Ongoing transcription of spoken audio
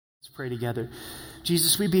Pray together.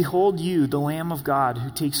 Jesus, we behold you, the Lamb of God who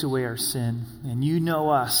takes away our sin. And you know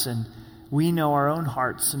us, and we know our own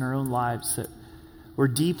hearts and our own lives, that we're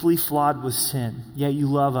deeply flawed with sin. Yet you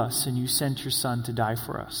love us, and you sent your Son to die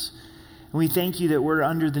for us. And we thank you that we're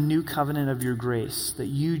under the new covenant of your grace, that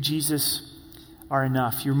you, Jesus, are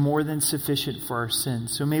enough. You're more than sufficient for our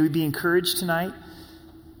sins. So may we be encouraged tonight.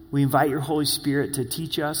 We invite your Holy Spirit to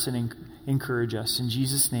teach us and encourage us. In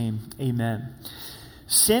Jesus' name, amen.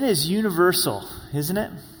 Sin is universal, isn't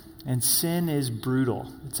it? And sin is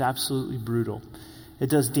brutal. It's absolutely brutal. It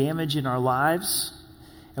does damage in our lives,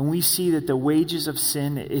 and we see that the wages of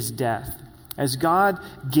sin is death. As God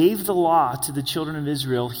gave the law to the children of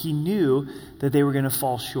Israel, he knew that they were going to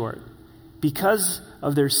fall short. Because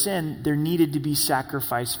of their sin, there needed to be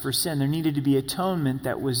sacrifice for sin. There needed to be atonement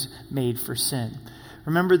that was made for sin.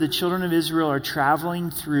 Remember, the children of Israel are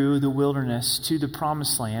traveling through the wilderness to the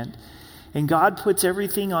promised land, and God puts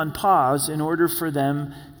everything on pause in order for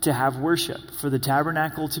them to have worship, for the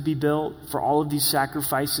tabernacle to be built, for all of these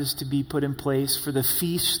sacrifices to be put in place, for the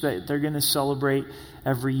feasts that they're going to celebrate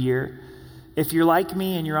every year. If you're like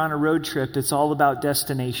me and you're on a road trip, it's all about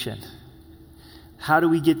destination. How do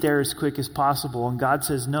we get there as quick as possible? And God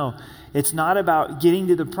says, no, it's not about getting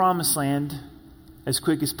to the promised land as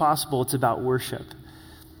quick as possible. It's about worship.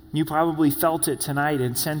 You probably felt it tonight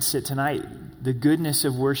and sensed it tonight, the goodness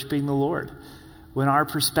of worshiping the Lord. When our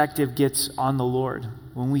perspective gets on the Lord,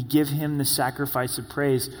 when we give him the sacrifice of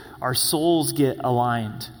praise, our souls get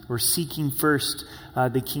aligned. We're seeking first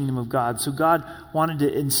the kingdom of God. So God wanted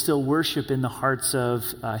to instill worship in the hearts of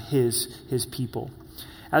his people.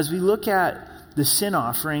 As we look at the sin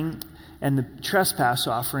offering and the trespass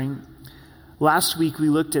offering, last week we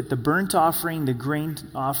looked at the burnt offering, the grain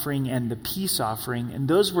offering, and the peace offering. And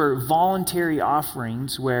those were voluntary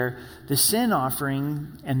offerings where the sin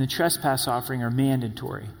offering and the trespass offering are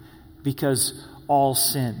mandatory because all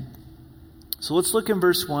sin. So let's look in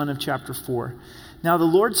verse 1 of chapter 4. Now the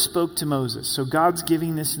Lord spoke to Moses. So God's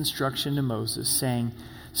giving this instruction to Moses, saying,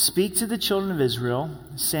 "Speak to the children of Israel,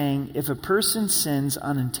 saying, if a person sins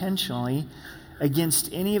unintentionally against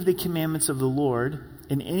any of the commandments of the Lord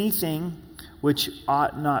in anything which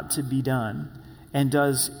ought not to be done, and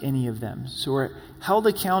does any of them." So we're held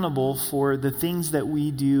accountable for the things that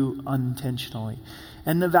we do unintentionally.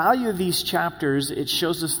 And the value of these chapters, it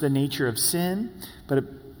shows us the nature of sin, but it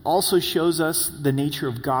also shows us the nature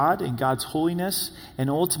of God and God's holiness, and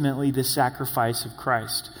ultimately the sacrifice of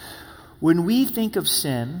Christ. When we think of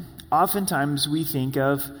sin, oftentimes we think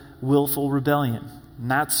of willful rebellion. And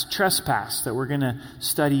that's trespass that we're going to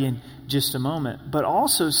study in just a moment. But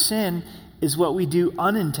also sin is what we do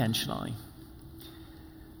unintentionally.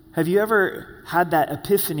 Have you ever had that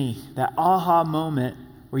epiphany, that aha moment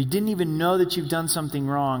where you didn't even know that you've done something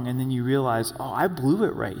wrong, and then you realize, oh, I blew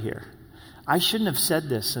it right here. I shouldn't have said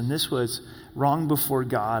this, and this was wrong before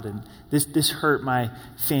God, and this hurt my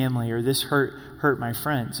family, or this hurt my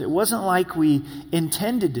friends. It wasn't like we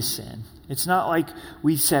intended to sin. It's not like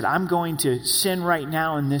we said, I'm going to sin right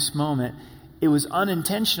now in this moment. It was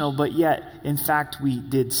unintentional, but yet, in fact, we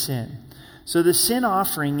did sin. So the sin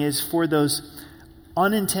offering is for those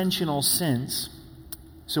unintentional sins.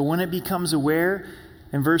 So when it becomes aware,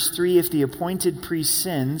 in verse 3, if the appointed priest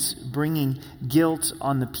sins, bringing guilt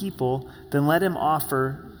on the people, then let him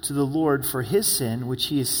offer to the Lord for his sin, which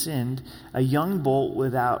he has sinned, a young bull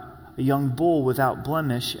without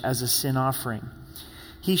blemish as a sin offering.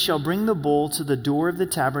 He shall bring the bull to the door of the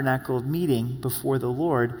tabernacle of meeting before the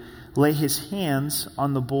Lord, lay his hands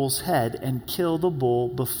on the bull's head, and kill the bull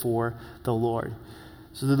before the Lord.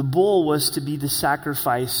 So the bull was to be the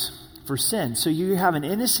sacrifice for sin. So you have an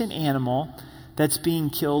innocent animal that's being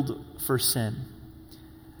killed for sin,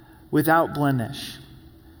 without blemish,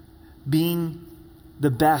 being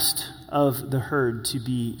the best of the herd to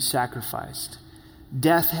be sacrificed.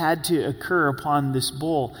 Death had to occur upon this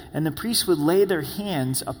bull, and the priests would lay their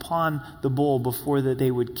hands upon the bull before that they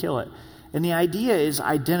would kill it. And the idea is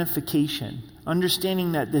identification,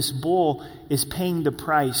 understanding that this bull is paying the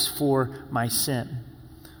price for my sin.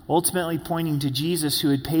 Ultimately pointing to Jesus, who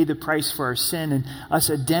had paid the price for our sin, and us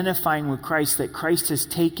identifying with Christ, that Christ has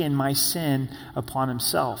taken my sin upon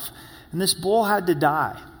himself. And this bull had to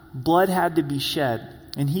die. Blood had to be shed.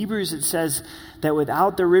 In Hebrews it says that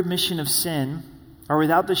without the remission of sin, or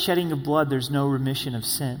without the shedding of blood, there's no remission of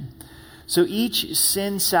sin. So each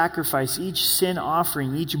sin sacrifice, each sin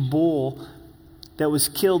offering, each bull that was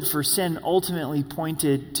killed for sin ultimately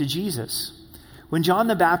pointed to Jesus. When John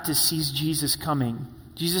the Baptist sees Jesus coming,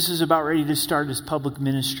 Jesus is about ready to start his public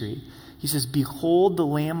ministry. He says, "Behold the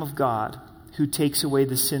Lamb of God who takes away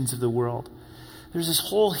the sins of the world." There's this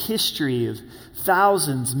whole history of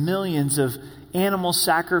thousands, millions of animal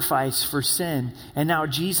sacrifice for sin. And now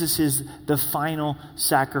Jesus is the final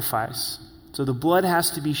sacrifice. So the blood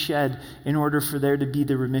has to be shed in order for there to be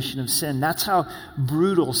the remission of sin. That's how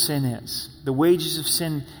brutal sin is. The wages of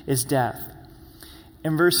sin is death.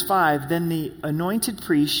 In verse 5, then the anointed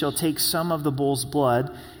priest shall take some of the bull's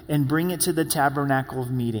blood and bring it to the tabernacle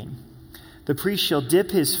of meeting. The priest shall dip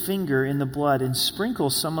his finger in the blood and sprinkle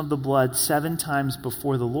some of the blood 7 times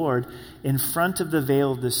before the Lord in front of the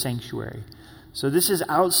veil of the sanctuary. So this is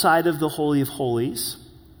outside of the Holy of Holies.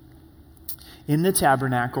 In the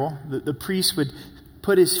tabernacle, the priest would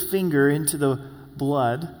put his finger into the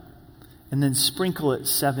blood and then sprinkle it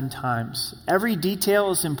 7 times. Every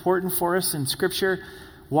detail is important for us in Scripture.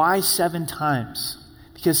 Why 7 times?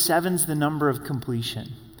 Because 7's the number of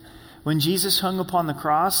completion. When Jesus hung upon the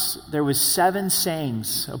cross, there was 7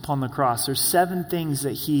 sayings upon the cross. There's 7 things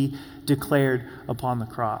that he declared upon the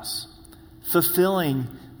cross, fulfilling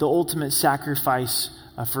the ultimate sacrifice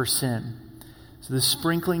for sin. So the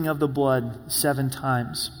sprinkling of the blood 7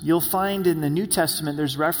 times. You'll find in the New Testament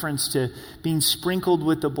there's reference to being sprinkled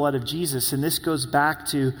with the blood of Jesus, and this goes back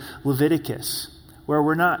to Leviticus, where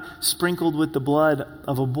we're not sprinkled with the blood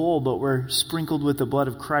of a bull, but we're sprinkled with the blood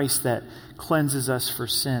of Christ that cleanses us for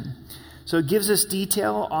sin. So it gives us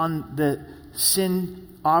detail on the sin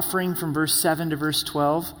offering from verse 7 to verse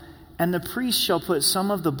 12. And the priest shall put some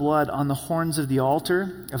of the blood on the horns of the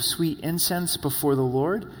altar of sweet incense before the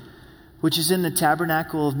Lord, which is in the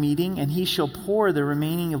tabernacle of meeting, and he shall pour the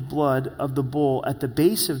remaining of blood of the bull at the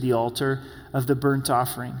base of the altar of the burnt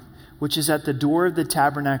offering, which is at the door of the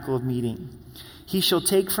tabernacle of meeting. He shall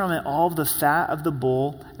take from it all the fat of the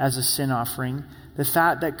bull as a sin offering, the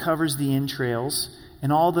fat that covers the entrails,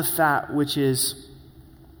 and all the fat which is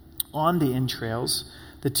on the entrails,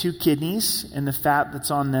 the 2 kidneys, and the fat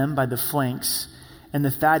that's on them by the flanks, and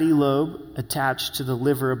the fatty lobe attached to the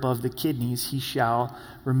liver above the kidneys he shall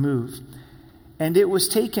remove. And it was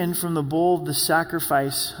taken from the bull of the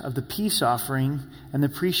sacrifice of the peace offering, and the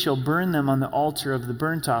priest shall burn them on the altar of the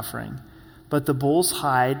burnt offering. But the bull's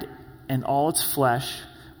hide and all its flesh,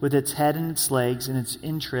 with its head and its legs and its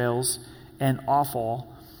entrails and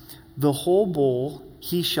offal, the whole bull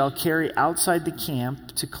he shall carry outside the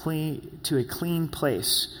camp to a clean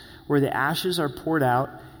place, where the ashes are poured out,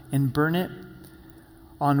 and burn it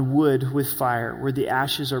on wood with fire. Where the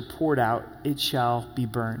ashes are poured out, it shall be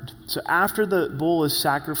burned. So after the bull is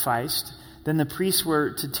sacrificed, then the priests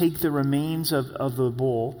were to take the remains of the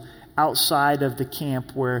bull outside of the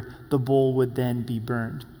camp, where the bull would then be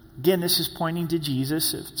burned. Again, this is pointing to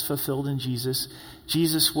Jesus. It's fulfilled in Jesus.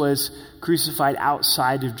 Jesus was crucified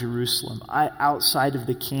outside of Jerusalem, outside of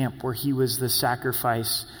the camp where he was the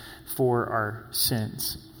sacrifice for our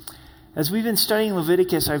sins. As we've been studying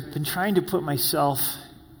Leviticus, I've been trying to put myself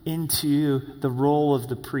into the role of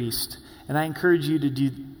the priest. And I encourage you to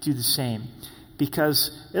do the same,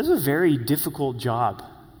 because it's a very difficult job,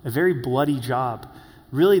 a very bloody job,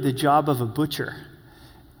 really the job of a butcher.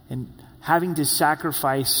 And having to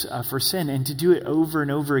sacrifice for sin and to do it over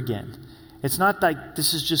and over again. It's not like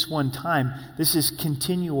this is just one time. This is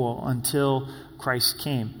continual until Christ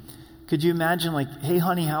came. Could you imagine, like, hey,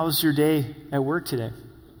 honey, how was your day at work today?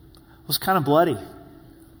 It was kind of bloody.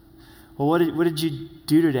 Well, what did you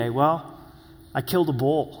do today? Well, I killed a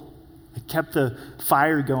bull. I kept the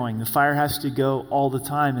fire going. The fire has to go all the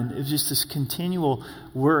time. And it's just this continual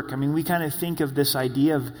work. I mean, we kind of think of this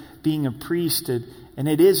idea of being a priest, and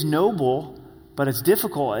it is noble, but it's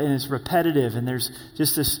difficult and it's repetitive, and there's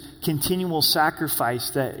just this continual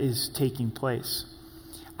sacrifice that is taking place.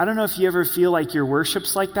 I don't know if you ever feel like your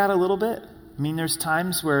worship's like that a little bit. I mean, there's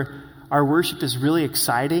times where our worship is really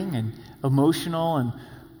exciting and emotional, and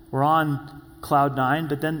we're on cloud 9,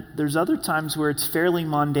 but then there's other times where it's fairly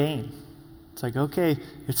mundane. It's like, okay,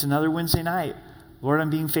 it's another Wednesday night. Lord, I'm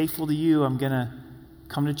being faithful to you. I'm going to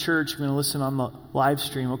come to church. I'm going to listen on the live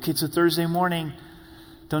stream. Okay, it's a Thursday morning.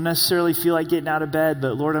 Don't necessarily feel like getting out of bed,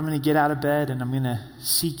 but Lord, I'm going to get out of bed and I'm going to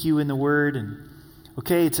seek you in the Word. And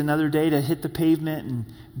okay, it's another day to hit the pavement and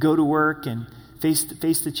go to work and face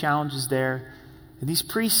the challenges there. And these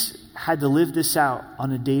priests had to live this out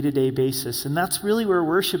on a day-to-day basis. And that's really where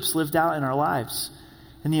worship's lived out in our lives.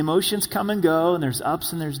 And the emotions come and go, and there's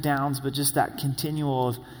ups and there's downs, but just that continual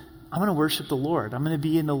of, I'm going to worship the Lord. I'm going to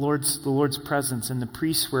be in the Lord's presence. And the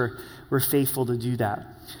priests were faithful to do that.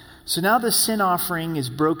 So now the sin offering is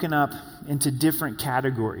broken up into different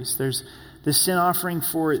categories. There's the sin offering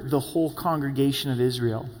for the whole congregation of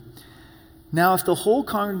Israel. Now, if the whole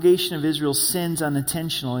congregation of Israel sins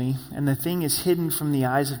unintentionally, and the thing is hidden from the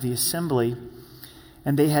eyes of the assembly,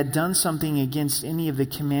 and they had done something against any of the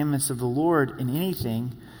commandments of the Lord in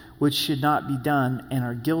anything which should not be done, and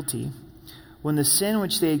are guilty, when the sin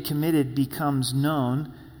which they had committed becomes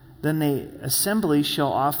known, then the assembly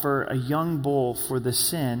shall offer a young bull for the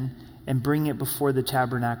sin and bring it before the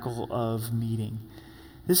tabernacle of meeting.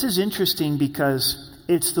 This is interesting because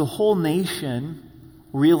it's the whole nation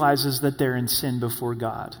realizes that they're in sin before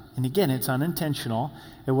God. And again, it's unintentional.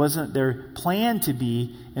 It wasn't their plan to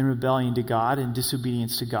be in rebellion to God and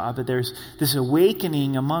disobedience to God, but there's this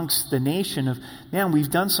awakening amongst the nation of, man,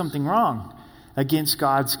 we've done something wrong against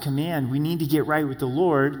God's command. We need to get right with the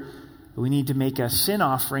Lord. We need to make a sin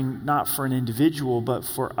offering, not for an individual, but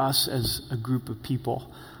for us as a group of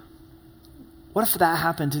people. What if that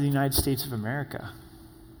happened to the United States of America?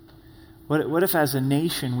 What if as a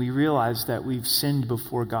nation we realize that we've sinned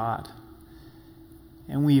before God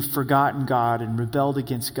and we've forgotten God and rebelled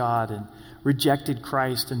against God and rejected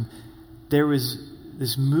Christ, and there was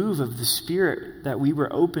this move of the Spirit that we were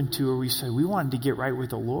open to where we said we wanted to get right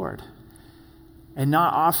with the Lord and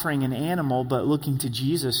not offering an animal but looking to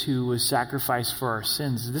Jesus who was sacrificed for our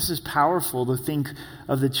sins. This is powerful to think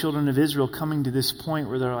of the children of Israel coming to this point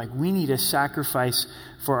where they're like, we need a sacrifice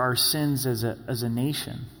for our sins as a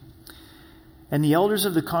nation. And the elders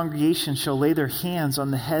of the congregation shall lay their hands on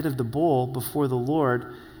the head of the bull before the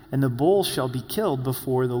Lord, and the bull shall be killed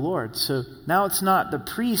before the Lord. So now it's not the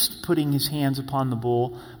priest putting his hands upon the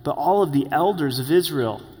bull, but all of the elders of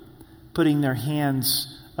Israel putting their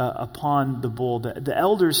hands upon the bull. The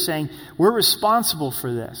elders saying, we're responsible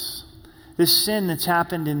for this. This sin that's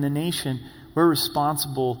happened in the nation, we're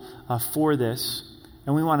responsible for this.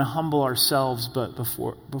 And we want to humble ourselves but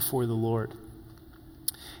before the Lord.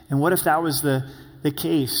 And what if that was the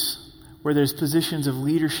case, where there's positions of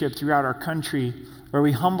leadership throughout our country where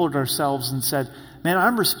we humbled ourselves and said, man,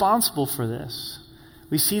 I'm responsible for this.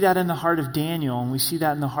 We see that in the heart of Daniel, and we see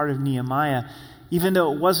that in the heart of Nehemiah. Even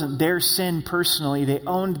though it wasn't their sin personally, they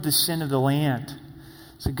owned the sin of the land.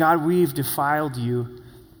 So God, we've defiled you.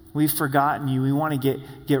 We've forgotten you. We want to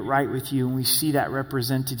get right with you. And we see that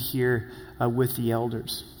represented here with the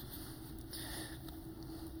elders.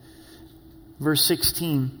 Verse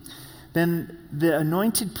 16, then the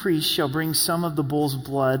anointed priest shall bring some of the bull's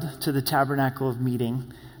blood to the tabernacle of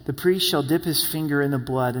meeting. The priest shall dip his finger in the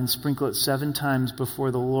blood and sprinkle it 7 times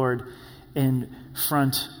before the Lord in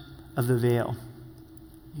front of the veil.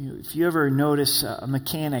 If you ever notice a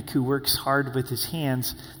mechanic who works hard with his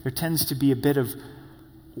hands, there tends to be a bit of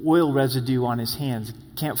oil residue on his hands.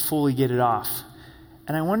 Can't fully get it off.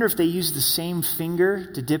 And I wonder if they use the same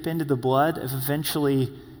finger to dip into the blood, if eventually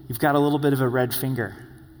you've got a little bit of a red finger.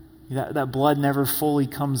 That blood never fully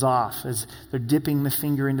comes off as they're dipping the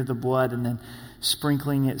finger into the blood and then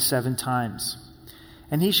sprinkling it 7 times.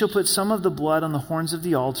 And he shall put some of the blood on the horns of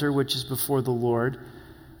the altar, which is before the Lord,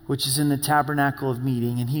 which is in the tabernacle of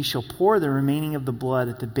meeting, and he shall pour the remaining of the blood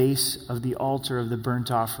at the base of the altar of the burnt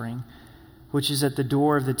offering, which is at the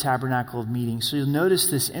door of the tabernacle of meeting. So you'll notice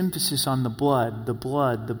this emphasis on the blood,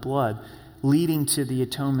 leading to the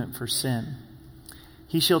atonement for sin.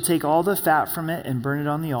 He shall take all the fat from it and burn it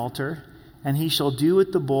on the altar, and he shall do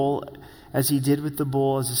with the bull as he did with the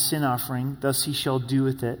bull as a sin offering. Thus he shall do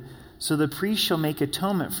with it. So the priest shall make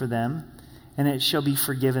atonement for them, and it shall be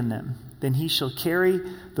forgiven them. Then he shall carry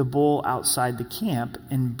the bull outside the camp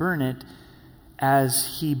and burn it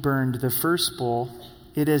as he burned the first bull.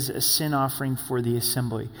 It is a sin offering for the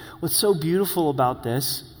assembly. What's so beautiful about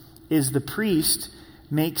this is the priest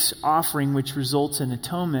makes offering which results in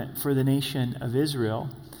atonement for the nation of Israel.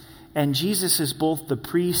 And Jesus is both the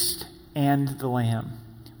priest and the lamb.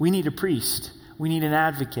 We need a priest. We need an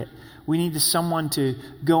advocate. We need someone to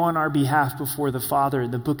go on our behalf before the Father.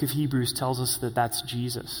 The book of Hebrews tells us that that's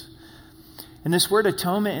Jesus. And this word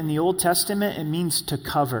atonement in the Old Testament, it means to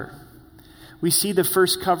cover. We see the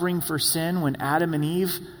first covering for sin when Adam and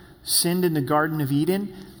Eve sinned in the Garden of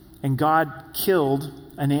Eden, and God killed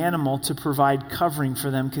an animal to provide covering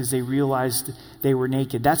for them because they realized they were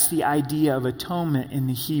naked. That's the idea of atonement in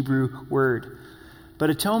the Hebrew word.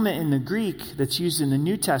 But atonement in the Greek that's used in the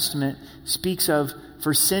New Testament speaks of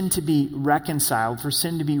for sin to be reconciled, for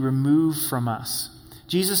sin to be removed from us.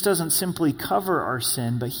 Jesus doesn't simply cover our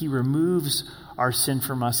sin, but he removes our sin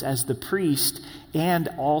from us as the priest and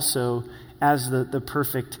also as the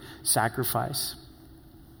perfect sacrifice.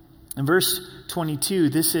 In verse 22,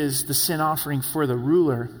 this is the sin offering for the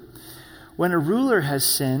ruler. When a ruler has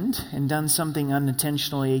sinned and done something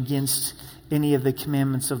unintentionally against any of the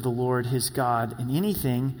commandments of the Lord his God in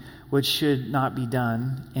anything which should not be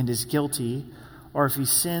done and is guilty, or if he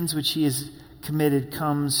sins which he has committed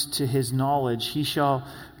comes to his knowledge, he shall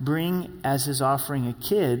bring as his offering a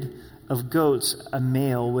kid of goats a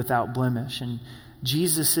male without blemish. And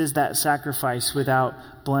Jesus is that sacrifice without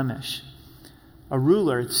blemish. A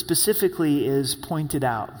ruler specifically is pointed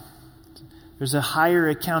out. There's a higher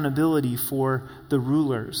accountability for the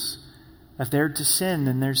rulers. If they're to sin,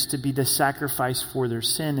 then there's to be the sacrifice for their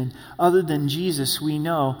sin. And other than Jesus, we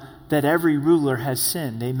know that every ruler has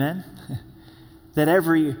sinned. Amen? That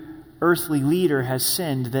every earthly leader has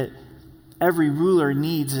sinned. That every ruler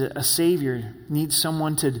needs a Savior, needs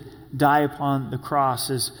someone to die upon the cross.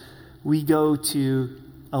 As we go to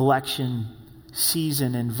election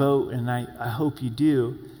season and vote, and I hope you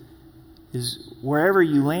do, is wherever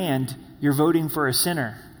you land, you're voting for a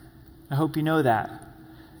sinner. I hope you know that.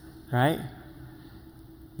 Right?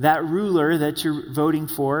 That ruler that you're voting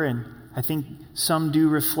for, and I think some do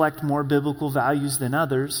reflect more biblical values than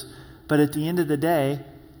others, but at the end of the day,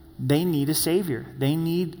 they need a Savior. They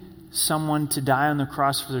need someone to die on the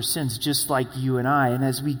cross for their sins, just like you and I. And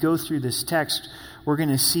as we go through this text, we're going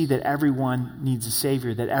to see that everyone needs a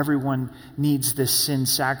Savior, that everyone needs this sin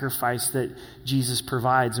sacrifice that Jesus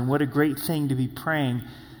provides. And what a great thing to be praying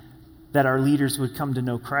that our leaders would come to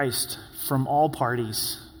know Christ from all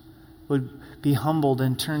parties, would be humbled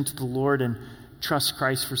and turn to the Lord and trust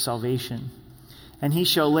Christ for salvation. And he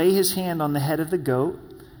shall lay his hand on the head of the goat.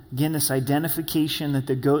 Again, this identification that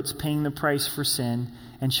the goat's paying the price for sin,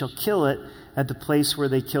 and shall kill it at the place where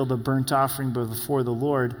they kill the burnt offering before the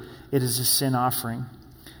Lord. It is a sin offering.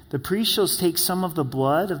 The priest shall take some of the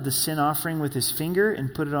blood of the sin offering with his finger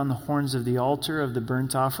and put it on the horns of the altar of the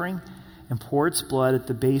burnt offering, and pour its blood at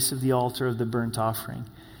the base of the altar of the burnt offering.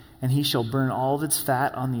 And he shall burn all of its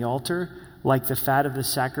fat on the altar, like the fat of the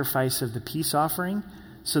sacrifice of the peace offering.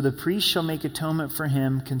 So the priest shall make atonement for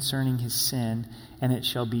him concerning his sin, and it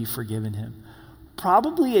shall be forgiven him.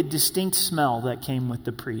 Probably a distinct smell that came with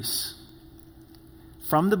the priests.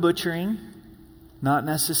 From the butchering, not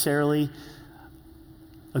necessarily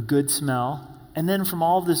a good smell. And then from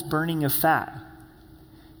all of this burning of fat.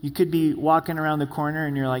 You could be walking around the corner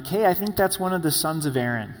and you're like, hey, I think that's one of the sons of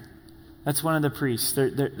Aaron. That's one of the priests.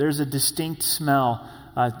 There's a distinct smell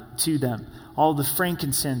to them. All the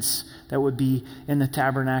frankincense that would be in the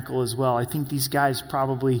tabernacle as well. I think these guys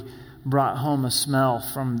probably brought home a smell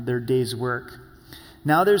from their day's work.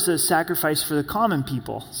 Now there's a sacrifice for the common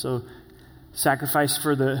people. So sacrifice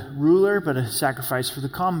for the ruler, but a sacrifice for the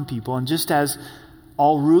common people. And just as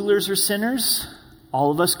all rulers are sinners, all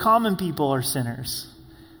of us common people are sinners.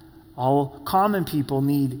 All common people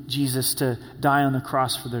need Jesus to die on the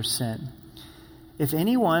cross for their sin. If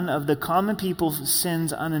any one of the common people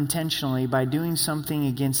sins unintentionally by doing something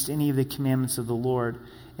against any of the commandments of the Lord,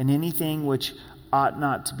 and anything which ought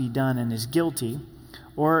not to be done and is guilty,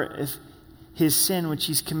 or if his sin which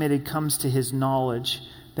he's committed comes to his knowledge,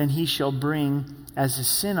 then he shall bring as a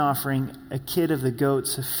sin offering a kid of the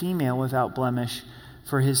goats, a female without blemish,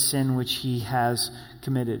 for his sin which he has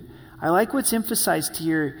committed. I like what's emphasized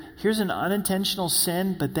here. Here's an unintentional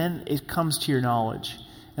sin, but then it comes to your knowledge.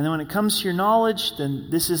 And then when it comes to your knowledge, then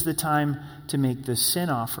this is the time to make the sin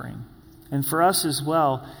offering. And for us as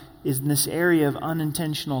well, is in this area of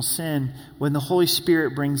unintentional sin, when the Holy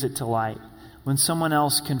Spirit brings it to light, when someone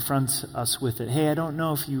else confronts us with it. Hey, I don't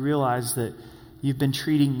know if you realize that you've been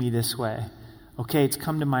treating me this way. Okay, it's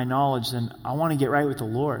come to my knowledge, then I want to get right with the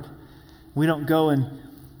Lord. We don't go and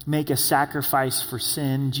make a sacrifice for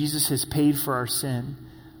sin. Jesus has paid for our sin.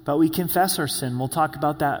 But we confess our sin. We'll talk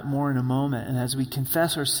about that more in a moment. And as we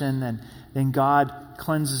confess our sin, then God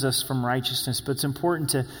cleanses us from righteousness. But it's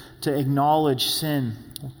important to acknowledge sin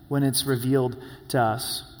when it's revealed to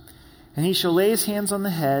us. And he shall lay his hands on the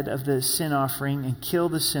head of the sin offering and kill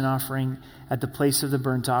the sin offering at the place of the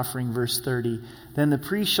burnt offering, verse 30. Then the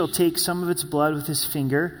priest shall take some of its blood with his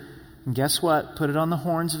finger, and guess what? Put it on the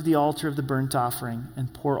horns of the altar of the burnt offering,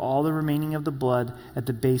 and pour all the remaining of the blood at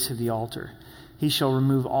the base of the altar. He shall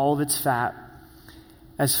remove all of its fat,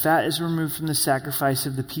 as fat is removed from the sacrifice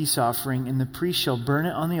of the peace offering, and the priest shall burn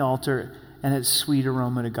it on the altar, and its sweet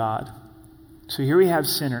aroma to God. So here we have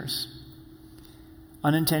sinners,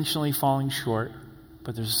 unintentionally falling short,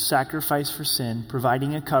 but there's a sacrifice for sin,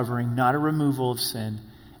 providing a covering, not a removal of sin,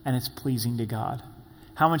 and it's pleasing to God.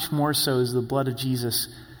 How much more so is the blood of Jesus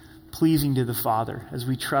pleasing to the Father as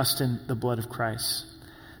we trust in the blood of Christ?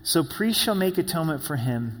 So priests shall make atonement for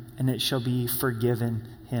him, and it shall be forgiven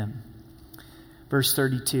him. Verse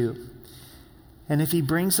 32. And if he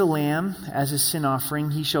brings a lamb as a sin offering,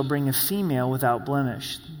 he shall bring a female without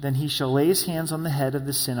blemish. Then he shall lay his hands on the head of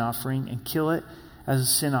the sin offering and kill it as a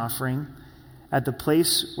sin offering at the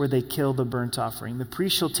place where they kill the burnt offering. The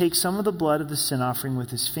priest shall take some of the blood of the sin offering with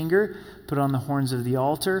his finger, put on the horns of the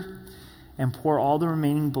altar, and pour all the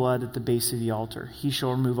remaining blood at the base of the altar. He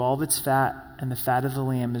shall remove all of its fat, and the fat of the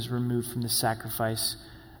lamb is removed from the sacrifice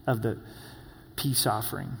of the peace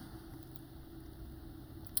offering.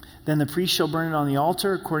 Then the priest shall burn it on the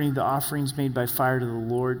altar according to the offerings made by fire to the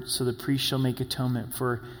Lord. So the priest shall make atonement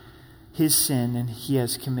for his sin and he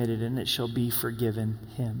has committed, and it shall be forgiven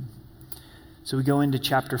him. So we go into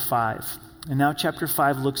chapter 5. And now chapter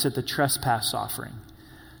 5 looks at the trespass offering.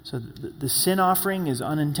 So the sin offering is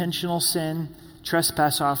unintentional sin.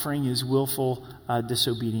 Trespass offering is willful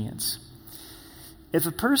disobedience. If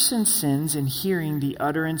a person sins in hearing the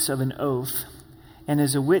utterance of an oath, and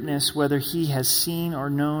is a witness whether he has seen or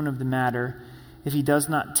known of the matter, if he does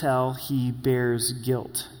not tell, he bears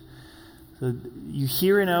guilt. So you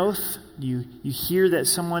hear an oath, you hear that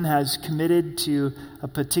someone has committed to a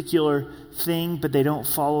particular thing, but they don't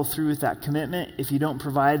follow through with that commitment. If you don't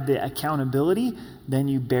provide the accountability, then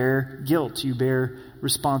you bear guilt, you bear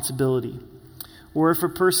responsibility. Or if a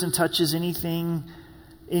person touches anything,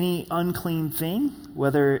 any unclean thing,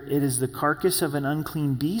 whether it is the carcass of an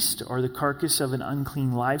unclean beast, or the carcass of an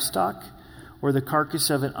unclean livestock, or the carcass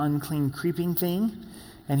of an unclean creeping thing,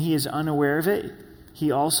 and he is unaware of it,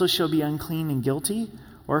 he also shall be unclean and guilty.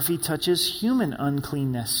 Or if he touches human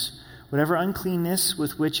uncleanness, whatever uncleanness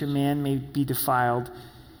with which a man may be defiled,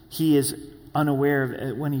 he is unaware of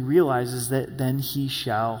it. When he realizes that, then he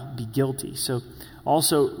shall be guilty. So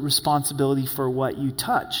also responsibility for what you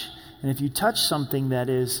touch. And if you touch something that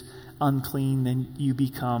is unclean, then you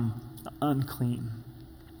become unclean.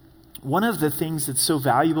 One of the things that's so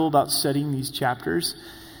valuable about studying these chapters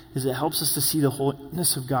is it helps us to see the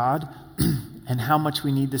holiness of God and how much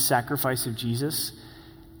we need the sacrifice of Jesus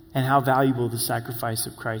and how valuable the sacrifice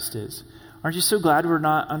of Christ is. Aren't you so glad we're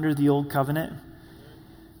not under the old covenant?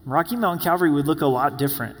 Rocky Mountain Calvary would look a lot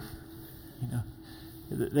different. You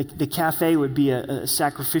know, the cafe would be a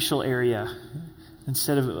sacrificial area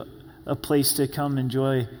instead of a place to come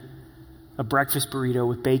enjoy a breakfast burrito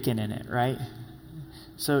with bacon in it, right?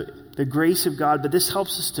 So the grace of God, but this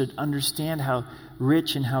helps us to understand how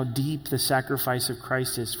rich and how deep the sacrifice of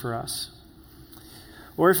Christ is for us.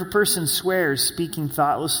 Or if a person swears, speaking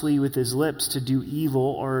thoughtlessly with his lips to do evil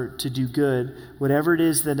or to do good, whatever it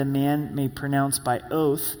is that a man may pronounce by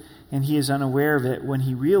oath, and he is unaware of it, when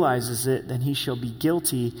he realizes it, then he shall be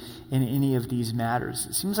guilty in any of these matters.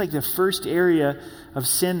 It seems like the first area of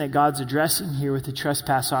sin that God's addressing here with the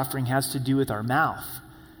trespass offering has to do with our mouth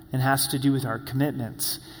and has to do with our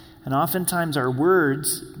commitments. And oftentimes our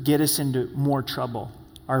words get us into more trouble.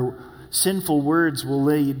 Our sinful words will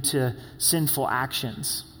lead to sinful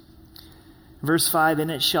actions. Verse 5,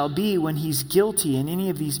 and it shall be when he's guilty in any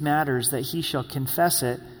of these matters that he shall confess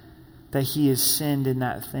it, that he has sinned in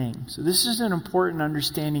that thing. So this is an important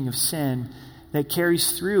understanding of sin that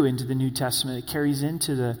carries through into the New Testament. It carries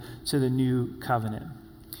into the New Covenant.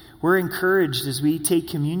 We're encouraged as we take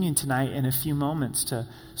communion tonight in a few moments to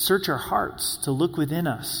search our hearts, to look within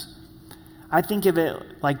us. I think of it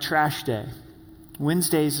like trash day.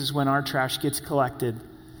 Wednesdays is when our trash gets collected.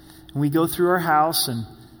 And we go through our house, and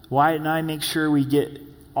Wyatt and I make sure we get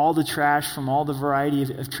all the trash from all the variety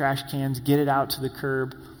of trash cans, get it out to the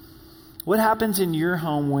curb. What happens in your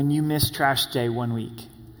home when you miss trash day one week?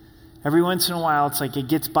 Every once in a while, it's like it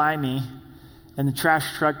gets by me, and the trash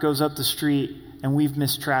truck goes up the street, and we've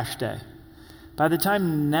missed trash day. By the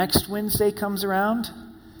time next Wednesday comes around,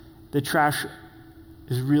 the trash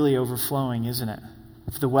is really overflowing, isn't it?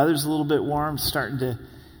 If the weather's a little bit warm, it's starting to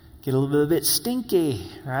get a little bit stinky,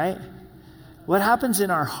 right? What happens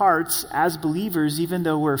in our hearts as believers, even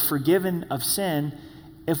though we're forgiven of sin,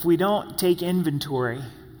 if we don't take inventory,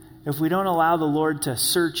 if we don't allow the Lord to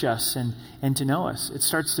search us and to know us, it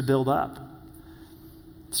starts to build up.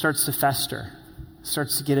 It starts to fester. It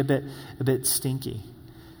starts to get a bit stinky.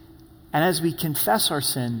 And as we confess our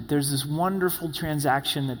sin, there's this wonderful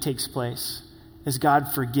transaction that takes place as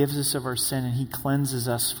God forgives us of our sin and he cleanses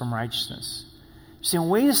us from righteousness. You're saying,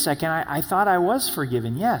 wait a second, I thought I was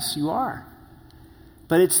forgiven. Yes, you are.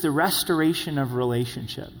 But it's the restoration of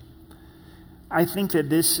relationship. I think that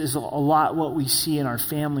this is a lot what we see in our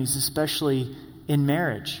families, especially in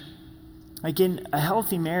marriage. Like in a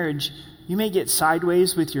healthy marriage, you may get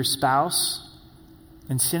sideways with your spouse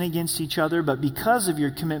and sin against each other, but because of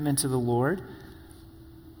your commitment to the Lord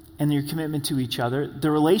and your commitment to each other,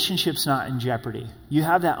 the relationship's not in jeopardy. You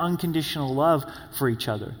have that unconditional love for each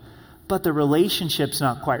other, but the relationship's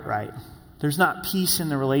not quite right. There's not peace in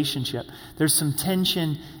the relationship. There's some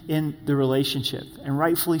tension in the relationship, and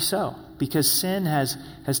rightfully so, because sin has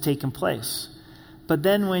taken place. But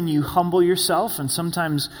then when you humble yourself, and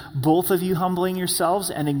sometimes both of you humbling yourselves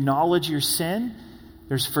and acknowledge your sin,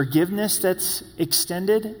 There's forgiveness that's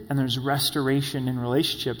extended, and there's restoration in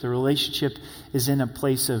relationship. The relationship is in a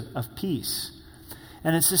place of peace.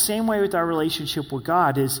 And it's the same way with our relationship with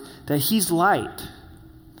God, is that he's light.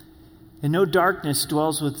 And no darkness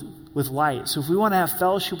dwells with light. So if we want to have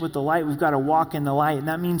fellowship with the light, we've got to walk in the light. And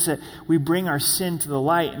that means that we bring our sin to the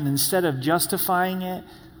light. And instead of justifying it,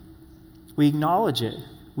 we acknowledge it.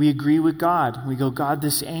 We agree with God. We go, God,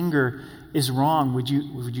 this anger is wrong. Would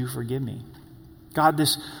you forgive me? God,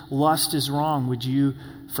 this lust is wrong. Would you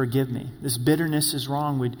forgive me? This bitterness is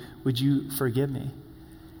wrong. Would you forgive me?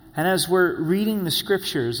 And as we're reading the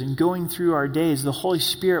scriptures and going through our days, the Holy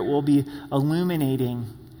Spirit will be illuminating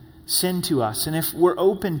sin to us. And if we're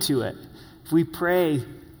open to it, if we pray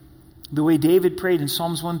the way David prayed in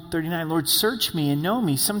Psalms 139, Lord, search me and know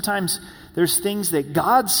me. Sometimes there's things that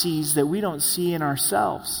God sees that we don't see in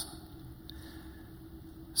ourselves.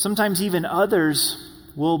 Sometimes even others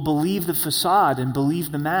will believe the facade and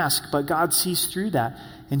believe the mask, but God sees through that,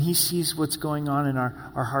 and he sees what's going on in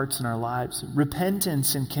our hearts and our lives.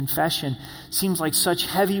 Repentance and confession seems like such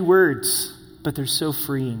heavy words, but they're so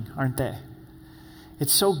freeing, aren't they?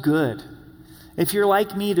 It's so good. If you're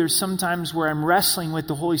like me, there's sometimes where I'm wrestling with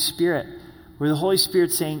the Holy Spirit, where the Holy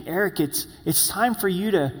Spirit's saying, Eric, it's time for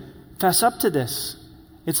you to fess up to this.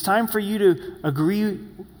 It's time for you to agree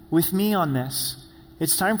with me on this.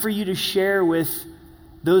 It's time for you to share with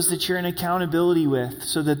those that you're in accountability with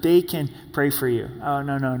so that they can pray for you. Oh,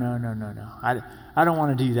 no. I don't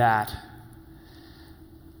want to do that.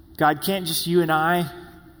 God, can't just you and I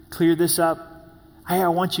clear this up? I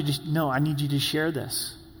want you to, no, I need you to share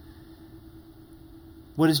this.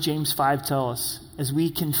 What does James 5 tell us? As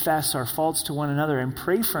we confess our faults to one another and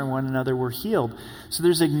pray for one another, we're healed. So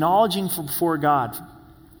there's acknowledging before God,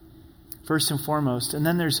 first and foremost. And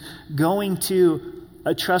then there's going to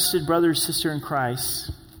a trusted brother or sister in Christ.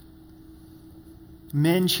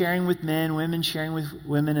 Men sharing with men, women sharing with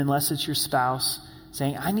women, unless it's your spouse,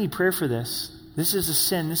 saying, I need prayer for this. This is a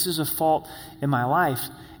sin. This is a fault in my life.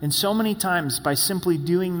 And so many times by simply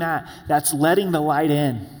doing that, that's letting the light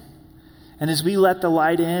in. And as we let the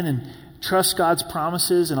light in and trust God's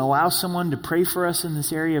promises and allow someone to pray for us in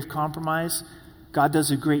this area of compromise, God does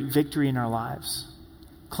a great victory in our lives.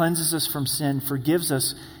 Cleanses us from sin, forgives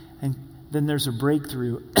us, and then there's a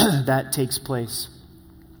breakthrough that takes place.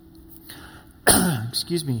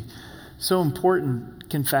 Excuse me. So important,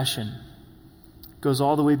 confession. Goes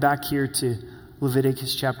all the way back here to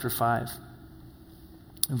Leviticus chapter 5.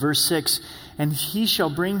 Verse 6, and he shall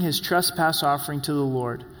bring his trespass offering to the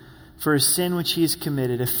Lord for a sin which he has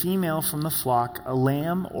committed, a female from the flock, a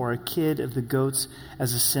lamb or a kid of the goats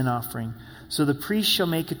as a sin offering. So the priest shall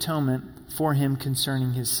make atonement for him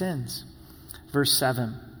concerning his sins. Verse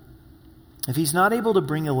 7, if he's not able to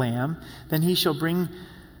bring a lamb, then he shall bring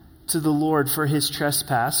to the Lord for his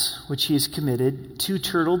trespass, which he has committed, 2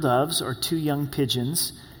 turtle doves or 2 young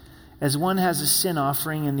pigeons, as one has a sin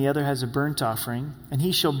offering and the other has a burnt offering. And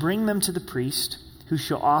he shall bring them to the priest, who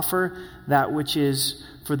shall offer that which is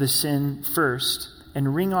for the sin first,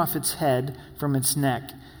 and wring off its head from its neck,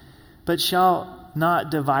 but shall not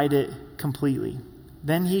divide it completely.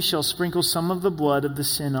 Then he shall sprinkle some of the blood of the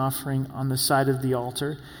sin offering on the side of the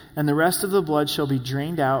altar, and the rest of the blood shall be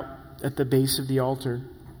drained out at the base of the altar.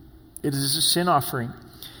 It is a sin offering.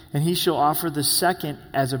 And he shall offer the second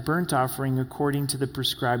as a burnt offering according to the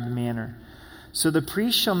prescribed manner. So the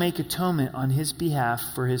priest shall make atonement on his behalf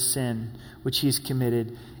for his sin, which he has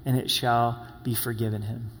committed, and it shall be forgiven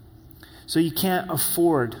him. So you can't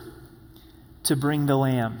afford to bring the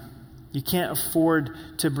lamb. You can't afford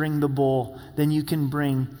to bring the bull. Then you can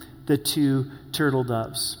bring the 2 turtle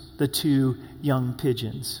doves, the 2 young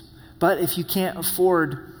pigeons. But if you can't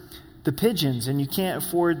afford the pigeons and you can't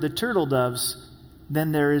afford the turtle doves,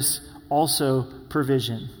 then there is also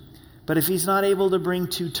provision. But if he's not able to bring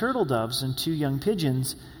 2 turtle doves and 2 young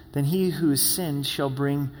pigeons, then he who has sinned shall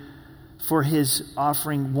bring for his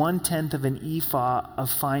offering 1/10 of an ephah of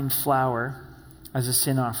fine flour as a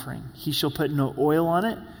sin offering. He shall put no oil on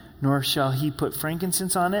it, nor shall he put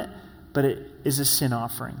frankincense on it, but it is a sin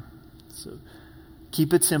offering. So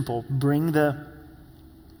keep it simple. Bring the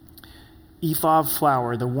ephah of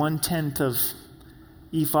flour, the 1/10 of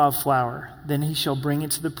ephah of flour. Then he shall bring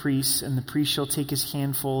it to the priest, and the priest shall take his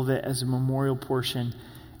handful of it as a memorial portion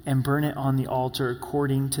and burn it on the altar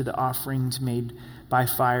according to the offerings made by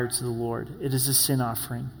fire to the Lord. It is a sin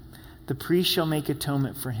offering. The priest shall make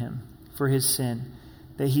atonement for him, for his sin,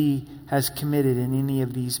 that he has committed in any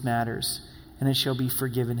of these matters, and it shall be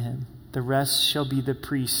forgiven him. The rest shall be the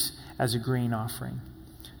priest's as a grain offering.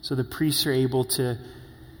 So the priests are able to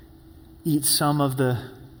eat some of the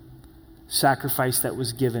sacrifice that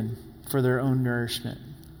was given for their own nourishment.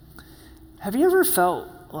 Have you ever felt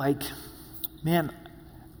like, man,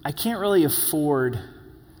 I can't really afford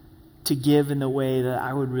to give in the way that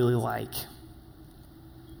I would really like?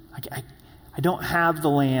 I don't have the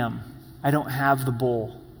lamb. I don't have the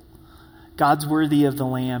bull. God's worthy of the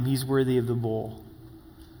lamb. He's worthy of the bull.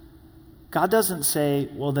 God doesn't say,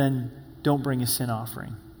 well, then don't bring a sin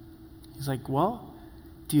offering. He's like, well,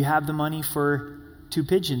 do you have the money for 2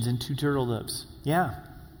 pigeons and 2 turtle doves? Yeah,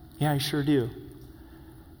 I sure do.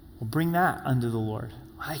 Well, bring that unto the Lord.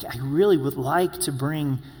 I really would like to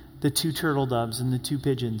bring the 2 turtle doves and the 2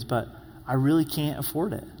 pigeons, but I really can't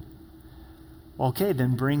afford it. Well, okay,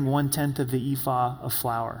 then bring 1/10 of the ephah of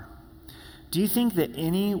flour. Do you think that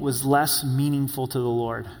any was less meaningful to the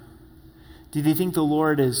Lord? Do you think the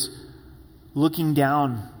Lord is looking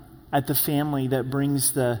down at the family that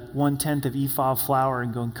brings the 1/10 of ephah of flour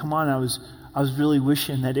and going, come on, I was really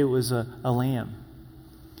wishing that it was a lamb?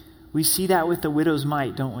 We see that with the widow's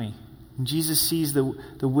mite, don't we? And Jesus sees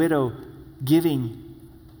the widow giving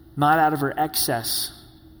not out of her excess,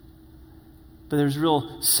 but there's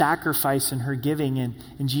real sacrifice in her giving.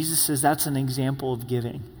 And Jesus says that's an example of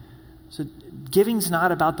giving. So giving's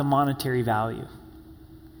not about the monetary value.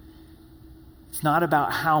 It's not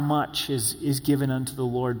about how much is given unto the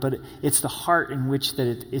Lord, but it's the heart in which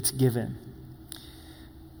that it's given.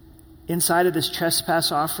 Inside of this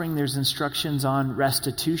trespass offering, there's instructions on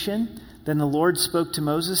restitution. Then the Lord spoke to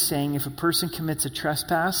Moses, saying, if a person commits a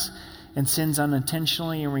trespass and sins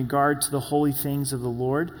unintentionally in regard to the holy things of the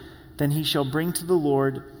Lord, then he shall bring to the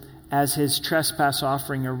Lord as his trespass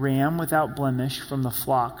offering a ram without blemish from the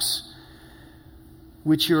flocks,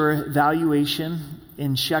 which your valuation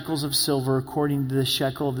in shekels of silver according to the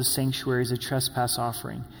shekel of the sanctuary is a trespass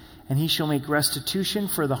offering. And he shall make restitution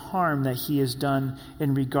for the harm that he has done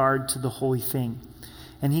in regard to the holy thing.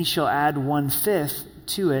 And he shall add 1/5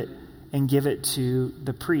 to it and give it to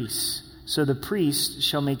the priest. So the priest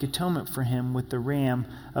shall make atonement for him with the ram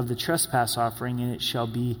of the trespass offering, and it shall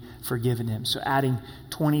be forgiven him. So adding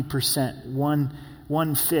 20%,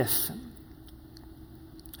 1/5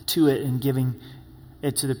 to it and giving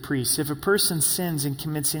it to the priest. If a person sins and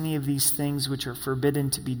commits any of these things which are forbidden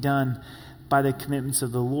to be done by the commitments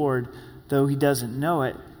of the Lord, though he doesn't know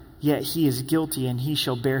it, yet he is guilty, and he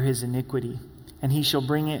shall bear his iniquity. And he shall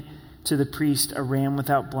bring it to the priest, a ram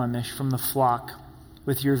without blemish from the flock,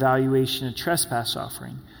 with your valuation a trespass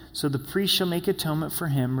offering. So the priest shall make atonement for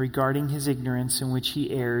him regarding his ignorance in which he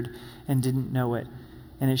erred and didn't know it,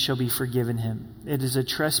 and it shall be forgiven him. It is a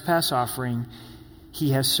trespass offering. He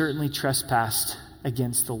has certainly trespassed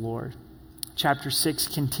against the Lord. Chapter 6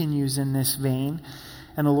 continues in this vein.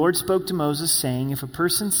 And the Lord spoke to Moses, saying, if a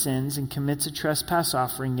person sins and commits a trespass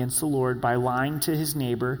offering against the Lord by lying to his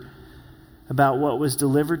neighbor about what was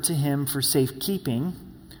delivered to him for safekeeping,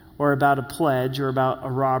 or about a pledge, or about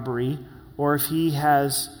a robbery, or if he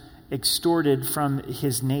has extorted from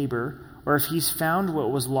his neighbor, or if he's found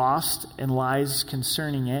what was lost and lies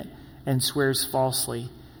concerning it and swears falsely,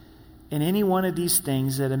 in any one of these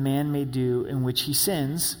things that a man may do in which he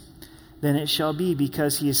sins, then it shall be,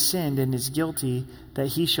 because he has sinned and is guilty, that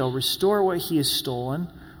he shall restore what he has stolen,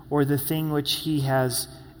 or the thing which he has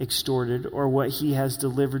extorted, or what he has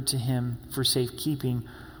delivered to him for safekeeping,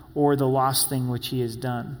 or the lost thing which he has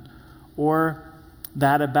done, or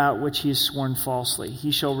that about which he has sworn falsely.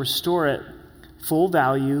 He shall restore it full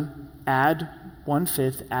value, add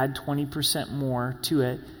 1/5, add 20% more to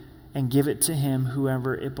it, and give it to him,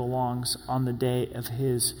 whoever it belongs, on the day of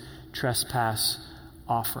his trespass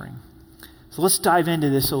offering. So let's dive into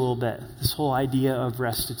this a little bit, this whole idea of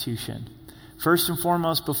restitution. First and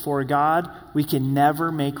foremost, before God, we can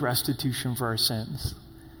never make restitution for our sins.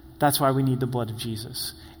 That's why we need the blood of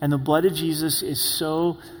Jesus. And the blood of Jesus is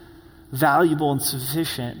so valuable and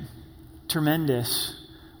sufficient, tremendous,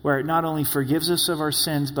 where it not only forgives us of our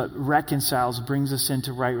sins, but reconciles, brings us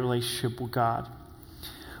into right relationship with God.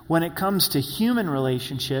 When it comes to human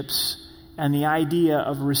relationships and the idea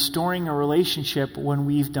of restoring a relationship when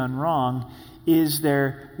we've done wrong, is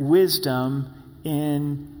there wisdom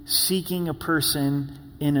in seeking a person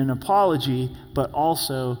in an apology, but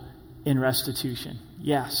also in restitution?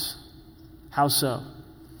 Yes. How so?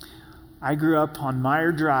 I grew up on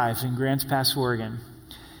Meyer Drive in Grants Pass, Oregon.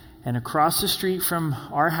 And across the street from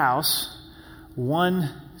our house, one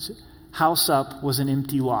house up was an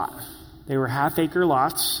empty lot. They were half-acre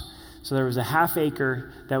lots, so there was a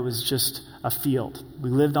half-acre that was just a field. We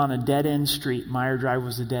lived on a dead-end street. Meyer Drive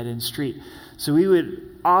was a dead-end street. So we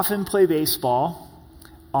would often play baseball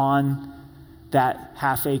on that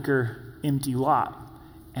half-acre empty lot.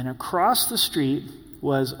 And across the street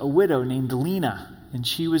was a widow named Lena, and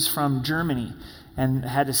she was from Germany. and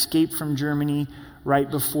had escaped from Germany right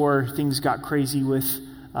before things got crazy with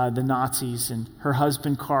the Nazis, and her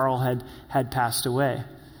husband Carl had passed away.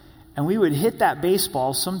 And we would hit that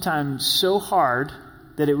baseball sometimes so hard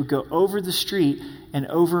that it would go over the street and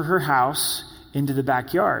over her house into the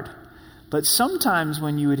backyard. But sometimes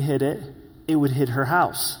when you would hit it, it would hit her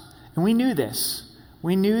house. And we knew this.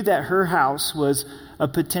 We knew that her house was a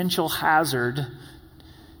potential hazard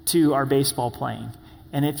to our baseball playing.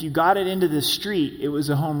 And if you got it into the street, it was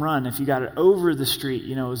a home run. If you got it over the street,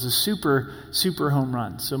 it was a super, super home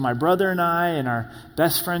run. So my brother and I and our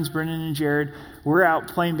best friends, Brendan and Jared, we're out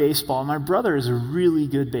playing baseball. My brother is a really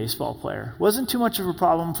good baseball player. Wasn't too much of a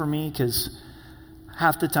problem for me because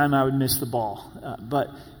half the time I would miss the ball. But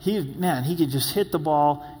he could just hit the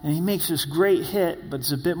ball, and he makes this great hit, but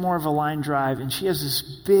it's a bit more of a line drive. And she has this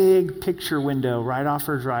big picture window right off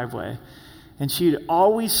her driveway. And she'd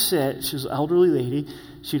always sit, she was an elderly lady,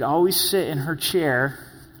 she'd always sit in her chair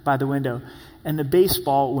by the window, and the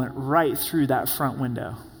baseball went right through that front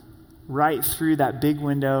window, right through that big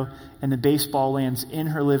window, and the baseball lands in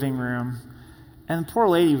her living room. And the poor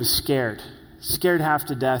lady was scared half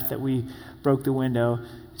to death that we broke the window.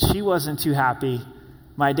 She wasn't too happy.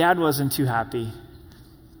 My dad wasn't too happy.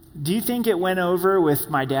 Do you think it went over with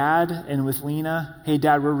my dad and with Lena? Hey,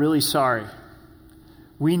 Dad, we're really sorry.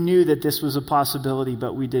 We knew that this was a possibility,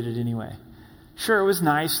 but we did it anyway. Sure, it was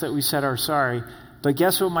nice that we said our sorry, but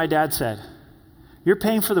guess what my dad said? You're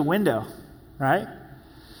paying for the window, right?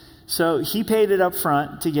 So he paid it up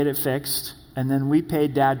front to get it fixed, and then we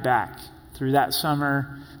paid Dad back through that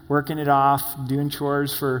summer, working it off, doing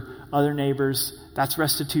chores for other neighbors. That's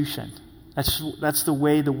restitution. That's the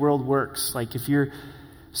way the world works. Like if you're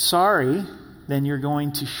sorry, then you're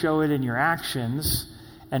going to show it in your actions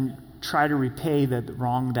and try to repay the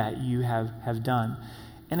wrong that you have done.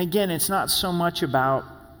 And again, it's not so much about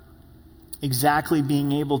exactly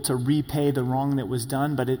being able to repay the wrong that was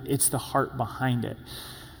done, but it's the heart behind it.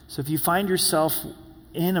 So if you find yourself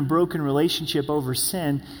in a broken relationship over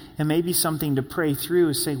sin, and maybe something to pray through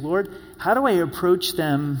is say, Lord, how do I approach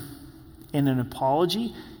them in an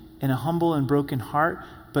apology, in a humble and broken heart,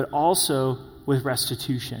 but also with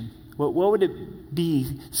restitution? What would it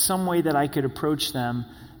be, some way that I could approach them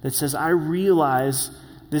that says, I realize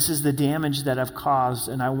this is the damage that I've caused,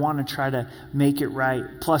 and I want to try to make it right,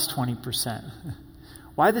 plus 20%.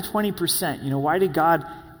 Why the 20%? Why did God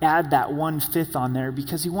add that 1/5 on there?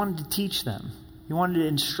 Because he wanted to teach them. He wanted to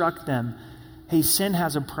instruct them, hey, sin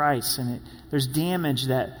has a price, and there's damage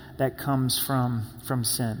that comes from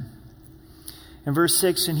sin. In verse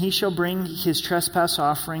 6, and he shall bring his trespass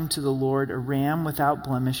offering to the Lord, a ram without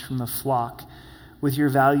blemish from the flock, with your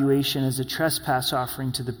valuation as a trespass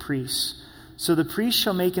offering to the priests. So the priest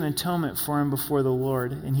shall make an atonement for him before the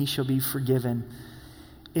Lord, and he shall be forgiven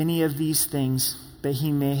any of these things that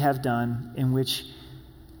he may have done in which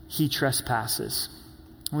he trespasses.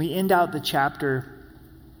 We end out the chapter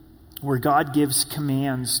where God gives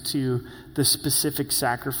commands to the specific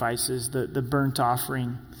sacrifices, the burnt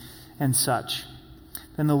offering and such.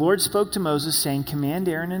 Then the Lord spoke to Moses, saying, command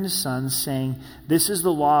Aaron and his sons, saying, this is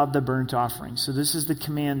the law of the burnt offering. So this is the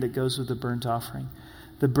command that goes with the burnt offering.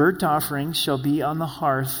 The burnt offering shall be on the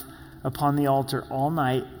hearth upon the altar all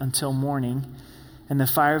night until morning, and the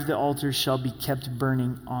fire of the altar shall be kept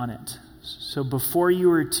burning on it. So before you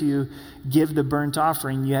were to give the burnt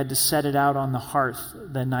offering, you had to set it out on the hearth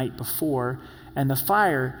the night before, and the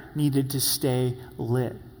fire needed to stay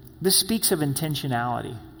lit. This speaks of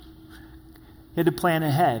intentionality. You had to plan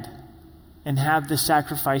ahead and have the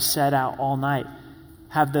sacrifice set out all night,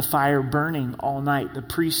 have the fire burning all night. The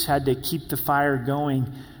priests had to keep the fire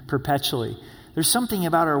going perpetually. There's something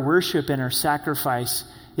about our worship and our sacrifice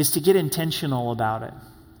is to get intentional about it.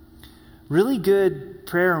 Really good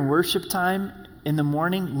prayer and worship time in the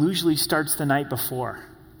morning usually starts the night before.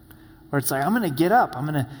 Or it's like, I'm going to get up. I'm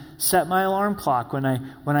going to set my alarm clock. When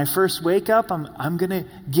I first wake up, I'm going to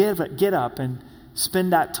get up and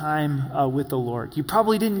spend that time with the Lord. You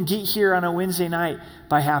probably didn't get here on a Wednesday night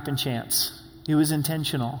by happen chance. It was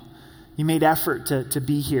intentional. You made effort to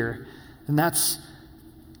be here. And that's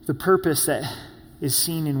the purpose that is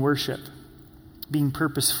seen in worship, being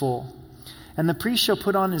purposeful. And the priest shall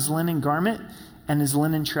put on his linen garment and his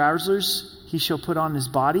linen trousers. He shall put on his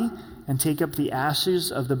body and take up the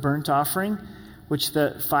ashes of the burnt offering, which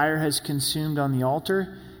the fire has consumed on the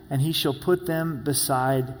altar, and he shall put them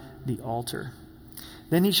beside the altar.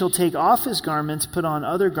 Then he shall take off his garments, put on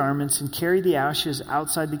other garments, and carry the ashes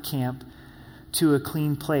outside the camp to a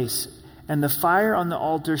clean place. And the fire on the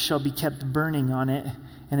altar shall be kept burning on it,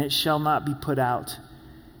 and it shall not be put out.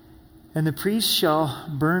 And the priest shall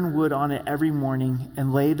burn wood on it every morning,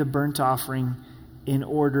 and lay the burnt offering in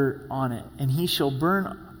order on it. And he shall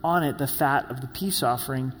burn on it the fat of the peace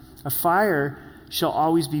offering. A fire shall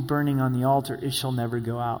always be burning on the altar. It shall never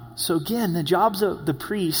go out. So again, the jobs of the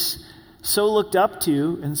priests, so looked up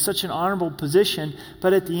to in such an honorable position,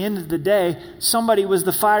 but at the end of the day, somebody was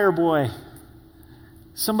the fire boy.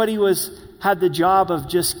 Somebody had the job of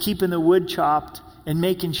just keeping the wood chopped and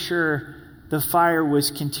making sure the fire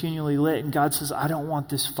was continually lit. And God says, I don't want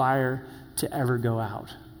this fire to ever go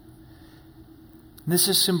out. And this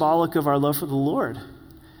is symbolic of our love for the Lord.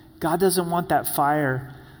 God doesn't want that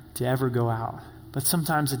fire to ever go out. But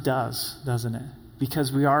sometimes it does, doesn't it?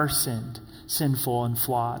 Because we are sinful and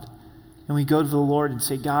flawed. And we go to the Lord and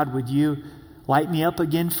say, God, would you light me up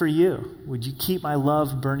again for you? Would you keep my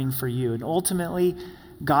love burning for you? And ultimately,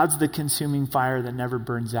 God's the consuming fire that never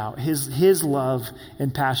burns out. His love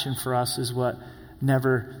and passion for us is what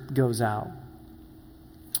never goes out.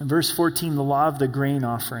 In verse 14, the law of the grain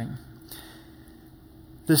offering.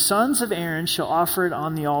 The sons of Aaron shall offer it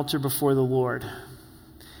on the altar before the Lord.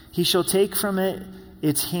 He shall take from it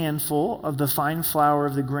its handful of the fine flour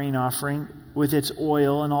of the grain offering with its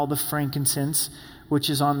oil and all the frankincense which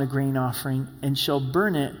is on the grain offering, and shall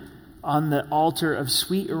burn it on the altar of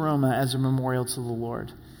sweet aroma as a memorial to the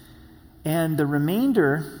Lord. And the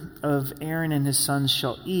remainder of Aaron and his sons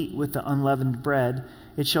shall eat with the unleavened bread.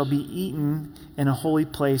 It shall be eaten in a holy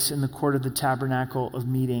place in the court of the tabernacle of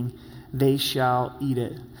meeting. They shall eat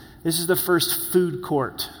it. This is the first food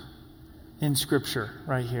court in Scripture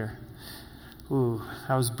right here. Ooh,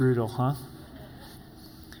 that was brutal, huh?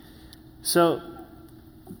 So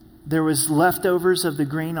there was leftovers of the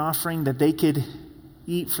grain offering that they could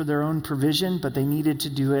eat for their own provision, but they needed to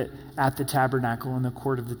do it at the tabernacle, in the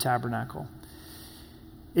court of the tabernacle.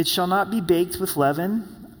 It shall not be baked with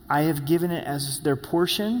leaven. I have given it as their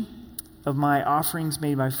portion of my offerings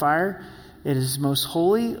made by fire. It is most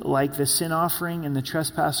holy, like the sin offering and the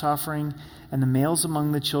trespass offering, and the males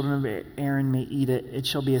among the children of Aaron may eat it. It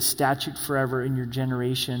shall be a statute forever in your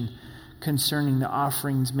generation concerning the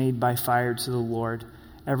offerings made by fire to the Lord.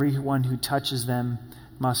 Everyone who touches them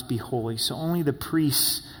must be holy. So only the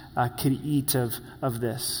priests could eat of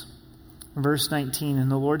this. Verse 19,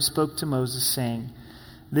 and the Lord spoke to Moses, saying,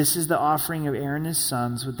 this is the offering of Aaron and his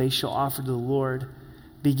sons, what they shall offer to the Lord,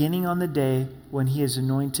 beginning on the day when he is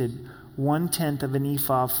anointed 1/10 of an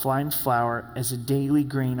ephah of fine flour as a daily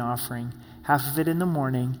grain offering, half of it in the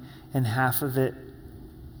morning and half of it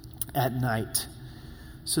at night.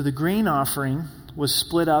 So the grain offering was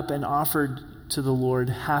split up and offered to the Lord,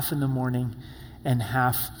 half in the morning and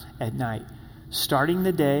half at night, starting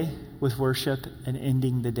the day with worship and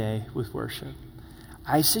ending the day with worship.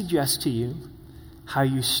 I suggest to you, how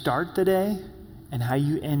you start the day and how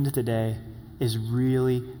you end the day is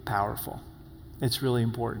really powerful. It's really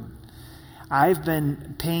important. I've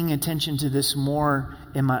been paying attention to this more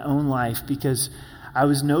in my own life because I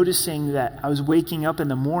was noticing that I was waking up in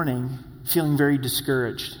the morning feeling very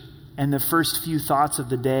discouraged. And the first few thoughts of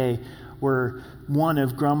the day were one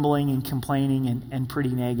of grumbling and complaining and pretty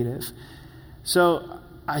negative. So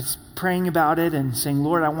I was praying about it and saying,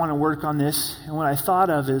 Lord, I want to work on this. And what I thought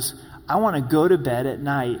of is, I want to go to bed at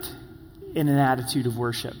night in an attitude of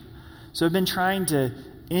worship. So I've been trying to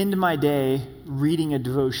end my day reading a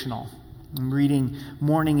devotional. I'm reading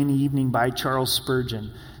Morning and Evening by Charles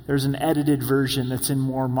Spurgeon. There's an edited version that's in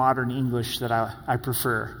more modern English that I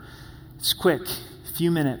prefer. It's quick, a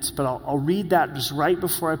few minutes, but I'll read that just right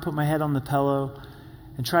before I put my head on the pillow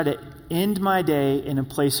and try to end my day in a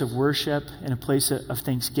place of worship, in a place of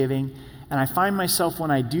thanksgiving. And I find myself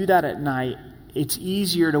when I do that at night, it's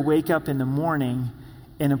easier to wake up in the morning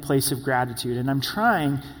in a place of gratitude. And I'm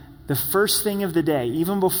trying the first thing of the day,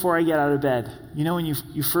 even before I get out of bed. You know when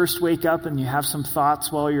you first wake up and you have some thoughts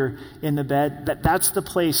while you're in the bed? That's the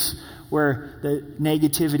place where the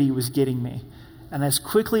negativity was getting me. And as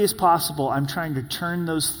quickly as possible, I'm trying to turn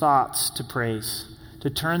those thoughts to praise, to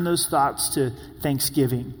turn those thoughts to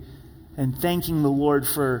thanksgiving and thanking the Lord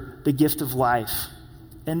for the gift of life.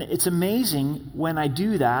 And it's amazing when I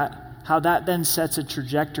do that, how that then sets a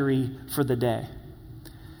trajectory for the day.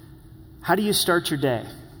 How do you start your day?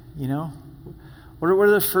 You know, what are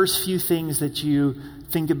the first few things that you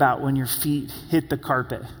think about when your feet hit the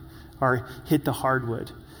carpet or hit the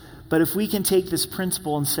hardwood? But if we can take this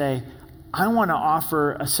principle and say, I want to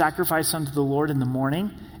offer a sacrifice unto the Lord in the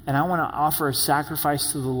morning, and I want to offer a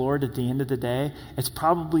sacrifice to the Lord at the end of the day, it's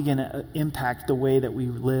probably going to impact the way that we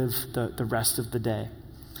live the rest of the day.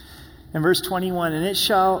 In verse 21, and it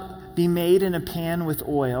shall be made in a pan with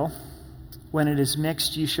oil. When it is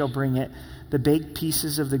mixed, you shall bring it. The baked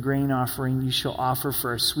pieces of the grain offering you shall offer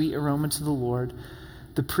for a sweet aroma to the Lord.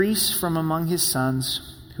 The priest from among his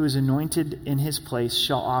sons, who is anointed in his place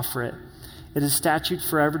shall offer it. It is statute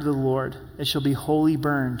forever to the Lord. It shall be wholly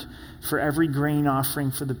burned. For every grain offering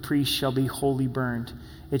for the priest shall be wholly burned.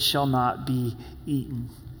 It shall not be eaten.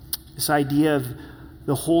 This idea of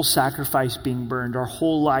the whole sacrifice being burned, our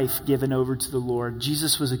whole life given over to the Lord.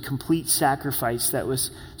 Jesus was a complete sacrifice that was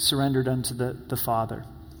surrendered unto the Father.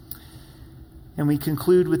 And we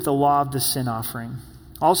conclude with the law of the sin offering.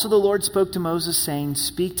 Also the Lord spoke to Moses, saying,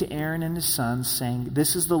 Speak to Aaron and his sons, saying,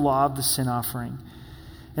 This is the law of the sin offering.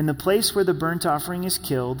 In the place where the burnt offering is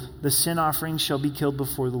killed, the sin offering shall be killed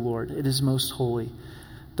before the Lord. It is most holy.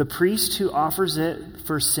 The priest who offers it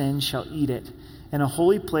for sin shall eat it. In a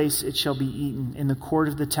holy place it shall be eaten, in the court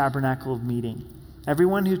of the tabernacle of meeting.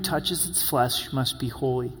 Everyone who touches its flesh must be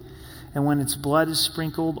holy. And when its blood is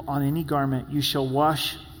sprinkled on any garment, you shall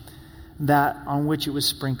wash that on which it was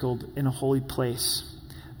sprinkled in a holy place.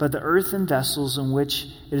 But the earthen vessels in which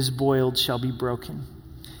it is boiled shall be broken.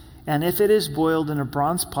 And if it is boiled in a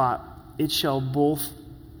bronze pot, it shall both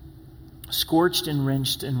scorched and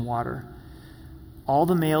rinsed in water. All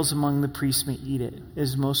the males among the priests may eat it. It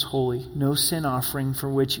is most holy. No sin offering for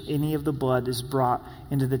which any of the blood is brought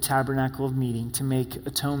into the tabernacle of meeting to make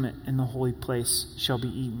atonement in the holy place shall be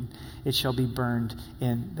eaten. It shall be burned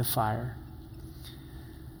in the fire.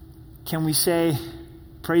 Can we say,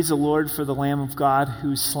 praise the Lord for the Lamb of God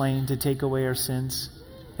who's slain to take away our sins?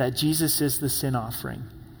 That Jesus is the sin offering.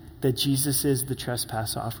 That Jesus is the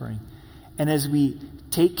trespass offering. And as we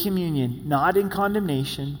take communion, not in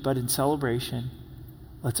condemnation, but in celebration,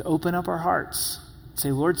 let's open up our hearts.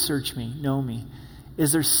 Say, Lord, search me, know me.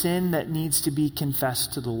 Is there sin that needs to be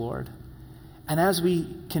confessed to the Lord? And as we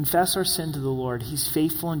confess our sin to the Lord, he's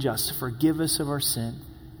faithful and just to forgive us of our sin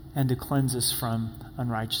and to cleanse us from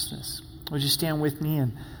unrighteousness. Would you stand with me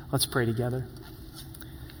and let's pray together.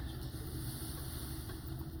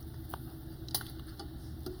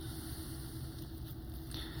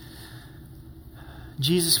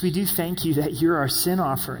 Jesus, we do thank you that you're our sin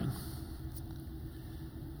offering,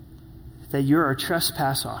 that you're our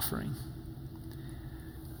trespass offering.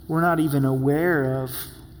 We're not even aware of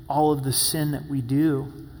all of the sin that we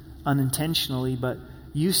do unintentionally, but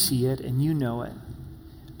you see it and you know it.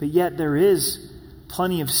 But yet there is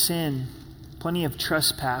plenty of sin, plenty of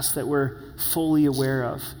trespass that we're fully aware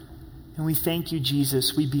of. And we thank you,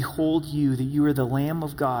 Jesus. We behold you, that you are the Lamb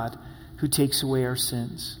of God who takes away our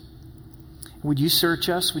sins. Would you search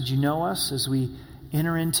us? Would you know us as we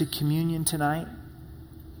enter into communion tonight?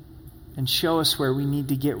 And show us where we need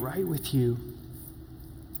to get right with you.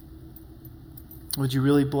 Would you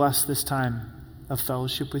really bless this time of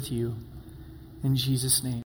fellowship with you? In Jesus' name.